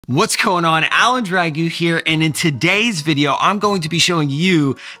What's going on? Alin here, and in today's video, I'm going to be showing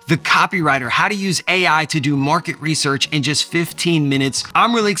you, the copywriter, how to use AI to do market research in just 15 minutes.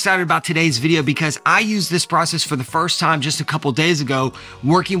 I'm really excited about today's video because I used this process for the first time just a couple days ago,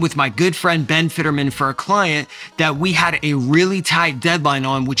 working with my good friend Ben Fitterman for a client that we had a really tight deadline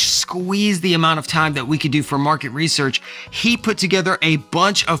on, which squeezed the amount of time that we could do for market research. He put together a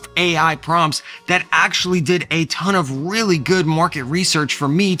bunch of AI prompts that actually did a ton of really good market research for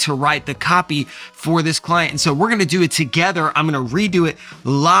me to write the copy for this client. And so we're going to do it together. I'm going to redo it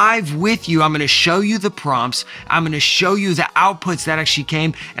live with you. I'm going to show you the prompts. I'm going to show you the outputs that actually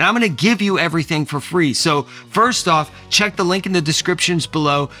came, and I'm going to give you everything for free. So first off, check the link in the descriptions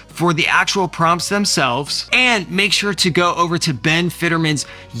below for the actual prompts themselves, and make sure to go over to Ben Fitterman's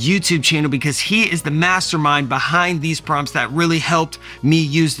YouTube channel because he is the mastermind behind these prompts that really helped me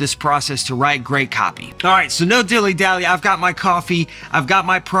use this process to write great copy. All right, so no dilly-dally. I've got my coffee. I've got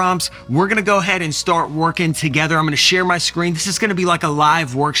my prompts. We're going to go ahead and start working together. I'm going to share my screen. This is going to be like a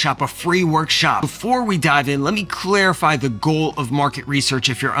live workshop, a free workshop. Before we dive in, let me clarify the goal of market research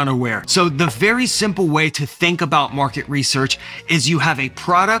if you're unaware. So the very simple way to think about market research is you have a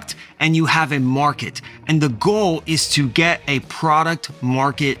product and you have a market, and the goal is to get a product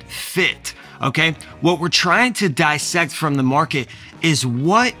market fit. Okay, what we're trying to dissect from the market is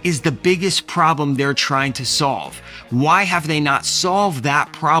what is the biggest problem they're trying to solve. Why have they not solved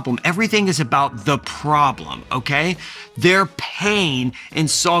that problem? Everything is about the problem, okay? Their pain in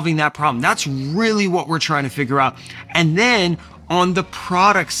solving that problem. That's really what we're trying to figure out. And then on the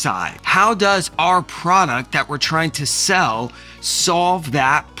product side, how does our product that we're trying to sell solve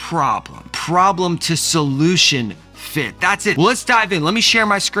that problem? Problem to solution fit. That's it. Well, let's dive in. Let me share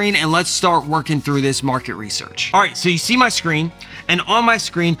my screen and let's start working through this market research. All right, so you see my screen, and on my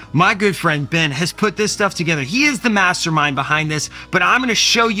screen, my good friend Ben has put this stuff together. He is the mastermind behind this, but I'm going to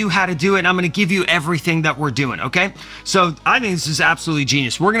show you how to do it, and I'm going to give you everything that we're doing, okay? So I think this is absolutely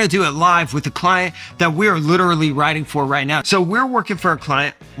genius. We're going to do it live with a client that we're literally writing for right now. So we're working for a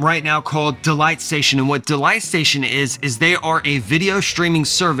client right now called Delight Station, and what Delight Station is they are a video streaming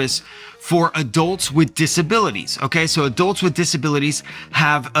service for adults with disabilities, okay? So adults with disabilities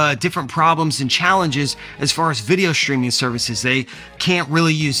have different problems and challenges as far as video streaming services. They can't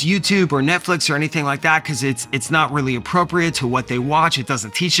really use YouTube or Netflix or anything like that because it's not really appropriate to what they watch. It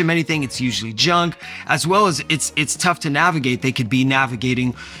doesn't teach them anything. It's usually junk, as well as it's tough to navigate. They could be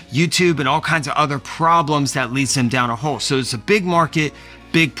navigating YouTube and all kinds of other problems that leads them down a hole. So it's a big market,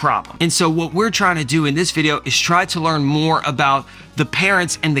 big problem. And so what we're trying to do in this video is try to learn more about the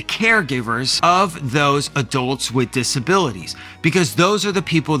parents and the caregivers of those adults with disabilities, because those are the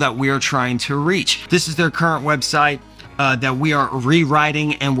people that we are trying to reach. This is their current website that we are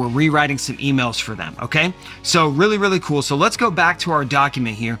rewriting, and we're rewriting some emails for them, okay? So really, really cool. So let's go back to our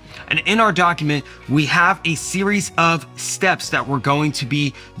document here. And in our document, we have a series of steps that we're going to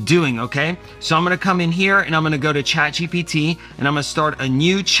be doing, okay? So I'm gonna come in here and I'm gonna go to ChatGPT and I'm gonna start a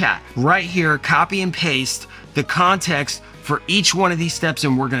new chat. Right here, copy and paste the context for each one of these steps,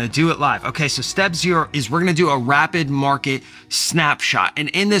 and we're gonna do it live. Okay, so step 0 is we're gonna do a rapid market snapshot. And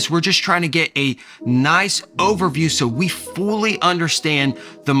in this, we're just trying to get a nice overview so we fully understand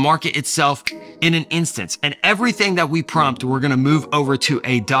the market itself in an instance. And everything that we prompt, we're gonna move over to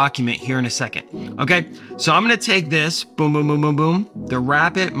a document here in a second. Okay, so I'm gonna take this, boom, boom, boom, boom, boom, the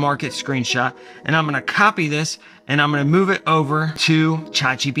rapid market screenshot, and I'm gonna copy this and I'm gonna move it over to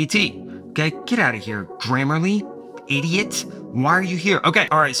ChatGPT. Okay, get out of here, Grammarly. Idiot, why are you here? Okay,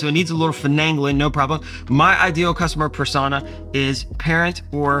 all right, so it needs a little finagling, no problem. My ideal customer persona is parent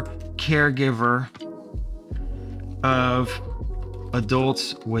or caregiver of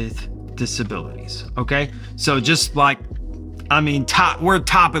adults with disabilities, okay? So just like, I mean, we're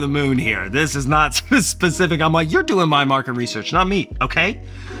top of the moon here. This is not specific. I'm like, you're doing my market research, not me, okay?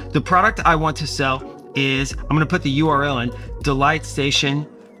 The product I want to sell is, I'm gonna put the URL in, delightstation.us.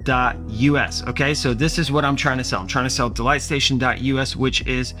 Okay, so this is what I'm trying to sell. I'm trying to sell delightstation.us, which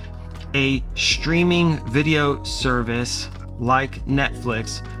is a streaming video service like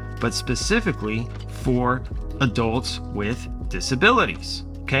Netflix, but specifically for adults with disabilities.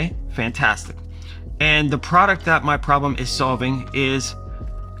 Okay, fantastic. And the product that my problem is solving is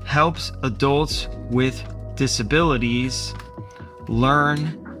helps adults with disabilities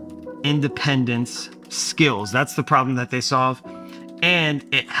learn independence skills. That's the problem that they solve. And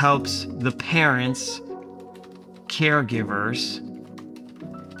it helps the parents, caregivers,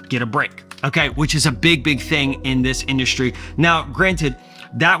 get a break, okay? Which is a big, big thing in this industry. Now, granted,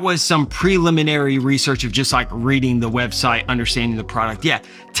 that was some preliminary research of just like reading the website, understanding the product. Yeah,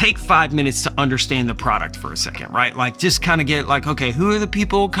 take 5 minutes to understand the product for a second, right? Like just kind of get like, okay, who are the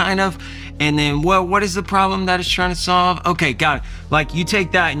people kind of, and then what is the problem that it's trying to solve? Okay, got it. Like you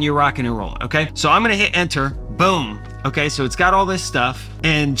take that and you're rocking and rolling, okay? So I'm gonna hit enter, boom. Okay, so it's got all this stuff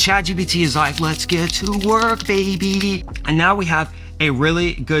and ChatGPT is like, let's get to work, baby. And now we have a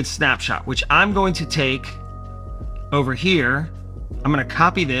really good snapshot, which I'm going to take over here. I'm gonna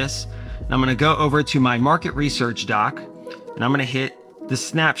copy this and I'm gonna go over to my market research doc and I'm gonna hit the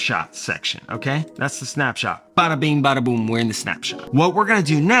snapshot section, okay? That's the snapshot. Bada bing, bada boom, we're in the snapshot. What we're gonna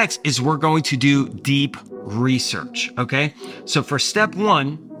do next is we're going to do deep research, okay? So for step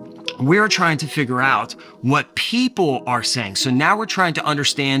 1, we're trying to figure out what people are saying. So now we're trying to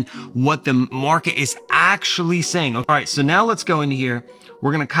understand what the market is actually saying. All right, so now let's go into here.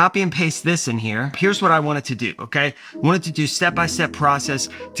 We're gonna copy and paste this in here. Here's what I wanted to do, okay? I wanted to do step-by-step process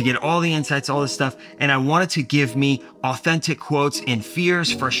to get all the insights, all this stuff, and I wanted to give me authentic quotes in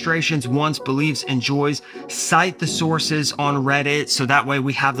fears, frustrations, wants, beliefs, and joys. Cite the sources on Reddit, so that way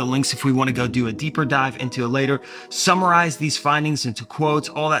we have the links if we wanna go do a deeper dive into it later. Summarize these findings into quotes,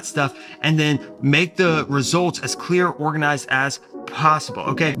 all that stuff, and then make the results as clear, organized as possible,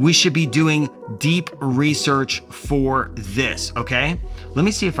 okay? We should be doing deep research for this, okay? Let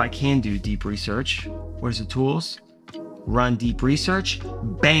me see if I can do deep research. Where's the tools? Run deep research.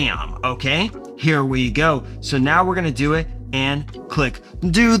 Bam, okay? Here we go. So now we're gonna do it and click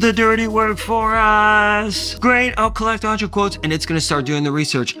do the dirty work for us. Great, I'll collect 100 quotes and it's gonna start doing the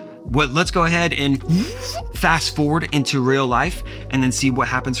research. Let's go ahead and fast forward into real life and then see what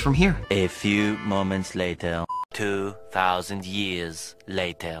happens from here. A few moments later, 2,000 years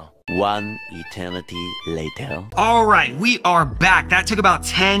later, 1 eternity later. All right, we are back. That took about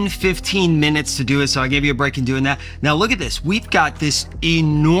 10-15 minutes to do it, so I gave you a break in doing that. Now look at this. We've got this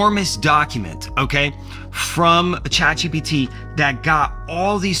enormous document, okay, from ChatGPT that got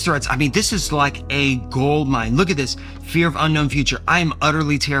all these threads. I mean, this is like a gold mine. Look at this. Fear of unknown future. I am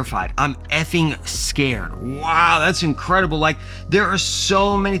utterly terrified. I'm effing scared. Wow, that's incredible. Like, there are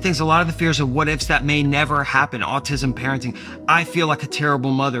so many things. A lot of the fears of what ifs that may never happen. Autism, parenting. I feel like a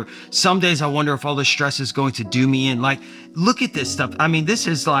terrible mother. Some days I wonder if all this stress is going to do me in. Like, look at this stuff. I mean, this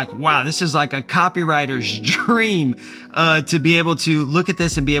is like, wow, this is like a copywriter's dream to be able to look at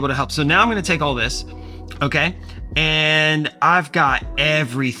this and be able to help. So now I'm going to take all this, okay? And I've got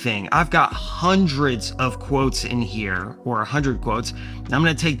everything. I've got hundreds of quotes in here, or 100 quotes. And I'm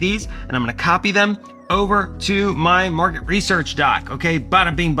going to take these and I'm going to copy them over to my market research doc. Okay,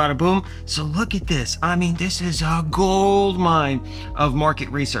 bada bing, bada boom. So look at this. I mean, this is a gold mine of market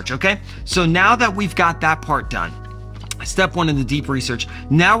research. Okay, so now that we've got that part done, step 1 in the deep research,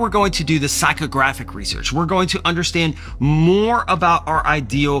 now we're going to do the psychographic research. We're going to understand more about our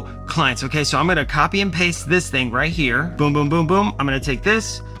ideal clients. Okay, so I'm going to copy and paste this thing right here. Boom, boom, boom, boom. I'm going to take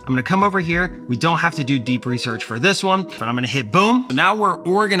this. I'm gonna come over here. We don't have to do deep research for this one, but I'm gonna hit boom. So now we're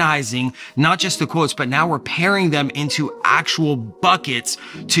organizing not just the quotes, but now we're pairing them into actual buckets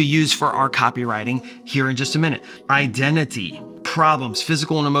to use for our copywriting here in just a minute. Identity, problems,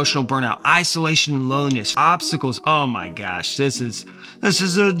 physical and emotional burnout, isolation and loneliness, obstacles. Oh my gosh, this is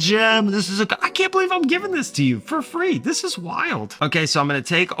a gem. I can't believe I'm giving this to you for free. This is wild. Okay, so I'm gonna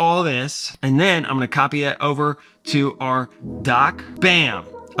take all this and then I'm gonna copy it over to our doc. Bam.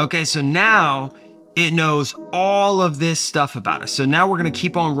 Okay, so now it knows all of this stuff about us. So now we're gonna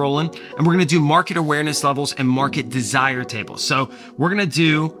keep on rolling and we're gonna do market awareness levels and market desire tables. So we're gonna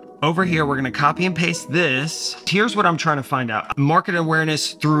do over here, we're gonna copy and paste this. Here's what I'm trying to find out. Market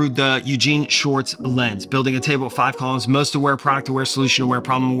awareness through the Eugene Schwartz lens. Building a table of 5 columns, most aware, product aware, solution aware,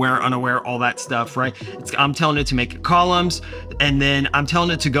 problem aware, unaware, all that stuff, right? I'm telling it to make columns, and then I'm telling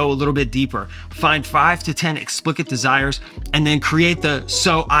it to go a little bit deeper. Find 5 to 10 explicit desires, and then create the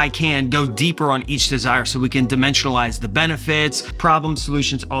so I can go deeper on each desire so we can dimensionalize the benefits, problems,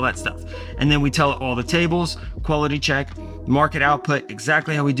 solutions, all that stuff. And then we tell it all the tables, quality check, market output,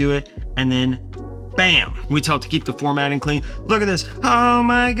 exactly how we do it, and then bam, we tell it to keep the formatting clean. Look at this. Oh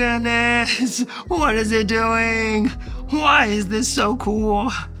my goodness, what is it doing? Why is this so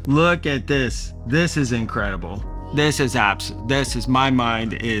cool? Look at this. This is incredible. This is my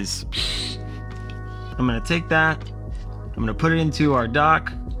mind is. I'm gonna take that, I'm gonna put it into our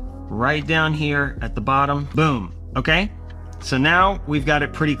doc right down here at the bottom. Boom. Okay, so now we've got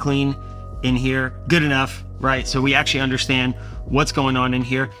it pretty clean in here. Good enough, right? So we actually understand what's going on in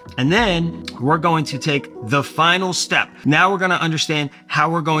here. And then we're going to take the final step. Now we're going to understand how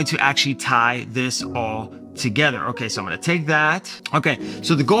we're going to actually tie this all together. Okay, so I'm gonna take that. Okay,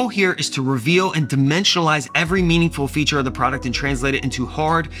 so the goal here is to reveal and dimensionalize every meaningful feature of the product and translate it into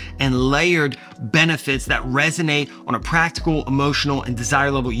hard and layered benefits that resonate on a practical, emotional, and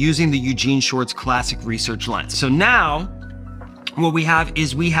desire level using the Eugene Schwartz classic research lens. So now what we have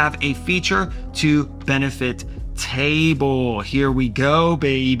is we have a feature to benefit table. Here we go,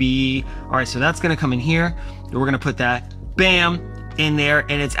 baby. All right, so that's gonna come in here. We're gonna put that, bam, in there,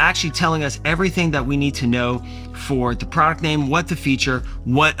 and it's actually telling us everything that we need to know for the product name, what the feature,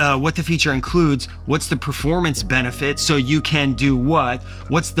 what the feature includes, what's the performance benefit, so you can do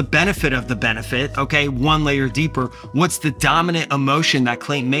what's the benefit of the benefit, okay, one layer deeper, what's the dominant emotion, that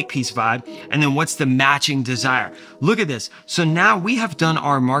Clayton Makepeace vibe, and then what's the matching desire. Look at this. So now we have done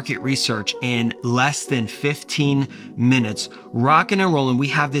our market research in less than 15 minutes, rocking and rolling. We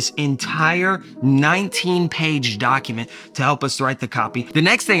have this entire 19-page document to help us write the copy. The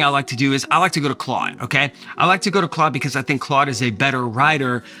next thing I like to do is I like to go to Claude, okay? I like to go to Claude because I think Claude is a better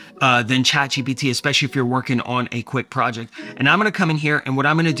writer than ChatGPT, especially if you're working on a quick project. And I'm gonna come in here, and what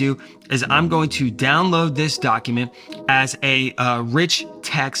I'm gonna do is I'm going to download this document as a rich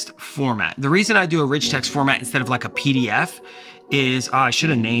text format. The reason I do a rich text format instead of like a PDF is, I should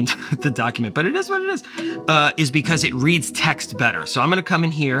have named the document, but it is what it is because it reads text better. So I'm gonna come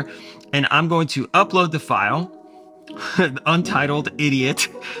in here and I'm going to upload the file, untitled idiot,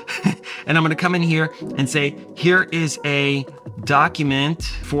 and I'm gonna come in here and say, here is a document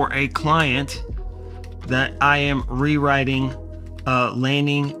for a client that I am rewriting a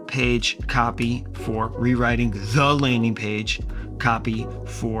landing page copy for, rewriting the landing page copy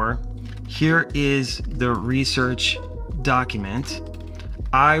for. Here is the research document.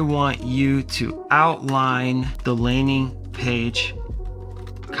 I want you to outline the landing page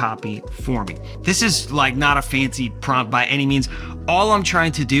copy for me. This is like not a fancy prompt by any means. All I'm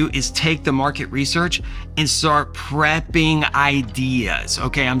trying to do is take the market research and start prepping ideas.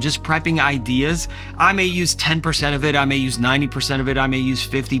 Okay, I'm just prepping ideas. I may use 10% of it, I may use 90% of it, I may use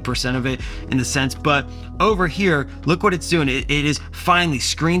 50% of it in the sense, but over here, look what it's doing. It is finally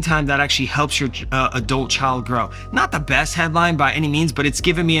screen time that actually helps your adult child grow. Not the best headline by any means, but it's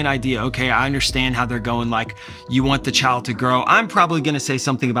giving me an idea. Okay, I understand how they're going, like you want the child to grow. I'm probably gonna say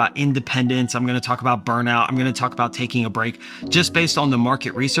something about independence. I'm gonna talk about burnout. I'm gonna talk about taking a break just based on the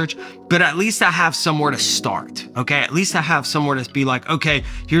market research, but at least I have somewhere to start, okay? At least I have somewhere to be like, okay,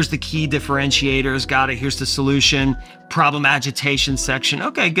 here's the key differentiators, got it, here's the solution, problem agitation section,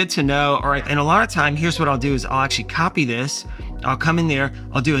 okay, good to know, all right. And a lot of time, here's what I'll do is I'll actually copy this, I'll come in there,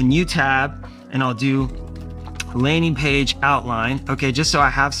 I'll do a new tab, and I'll do landing page outline, okay, just so I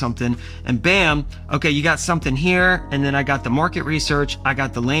have something, and bam, okay, you got something here, and then I got the market research, I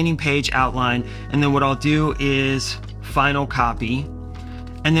got the landing page outline, and then what I'll do is final copy.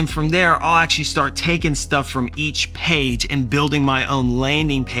 And then from there, I'll actually start taking stuff from each page and building my own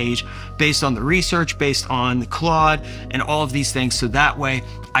landing page based on the research, based on Claude and all of these things. So that way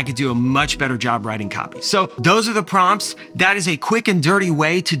I could do a much better job writing copy. So those are the prompts. That is a quick and dirty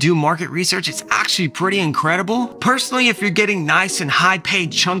way to do market research. It's actually pretty incredible. Personally, if you're getting nice and high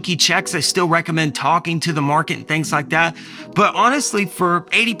paid chunky checks, I still recommend talking to the market and things like that. But honestly, for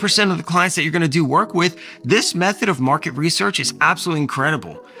 80% of the clients that you're gonna do work with, this method of market research is absolutely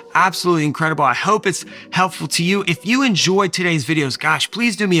incredible. Absolutely incredible. I hope it's helpful to you. If you enjoyed today's videos, gosh,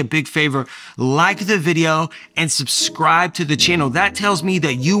 please do me a big favor, like the video and subscribe to the channel. That tells me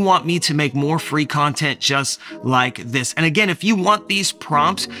that you want me to make more free content just like this. And again, if you want these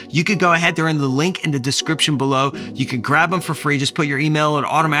prompts, you could go ahead, they're in the link in the description below. You can grab them for free, just put your email, it'll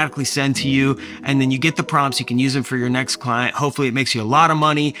automatically send to you, and then you get the prompts, you can use them for your next client. Hopefully it makes you a lot of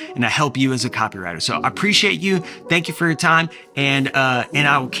money and I help you as a copywriter. So I appreciate you. Thank you for your time, and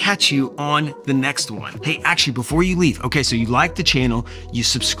I will catch you on the next one. Hey, actually, before you leave, okay, so you like the channel, you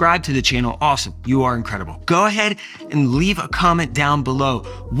subscribe to the channel, awesome, you are incredible. Go ahead and leave a comment down below.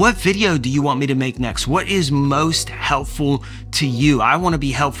 What video do you want me to make next? What is most helpful to you? I want to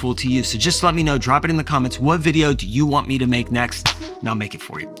be helpful to you, so just let me know, drop it in the comments. What video do you want me to make next? And I'll make it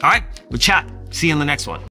for you. All right, we'll chat. See you in the next one.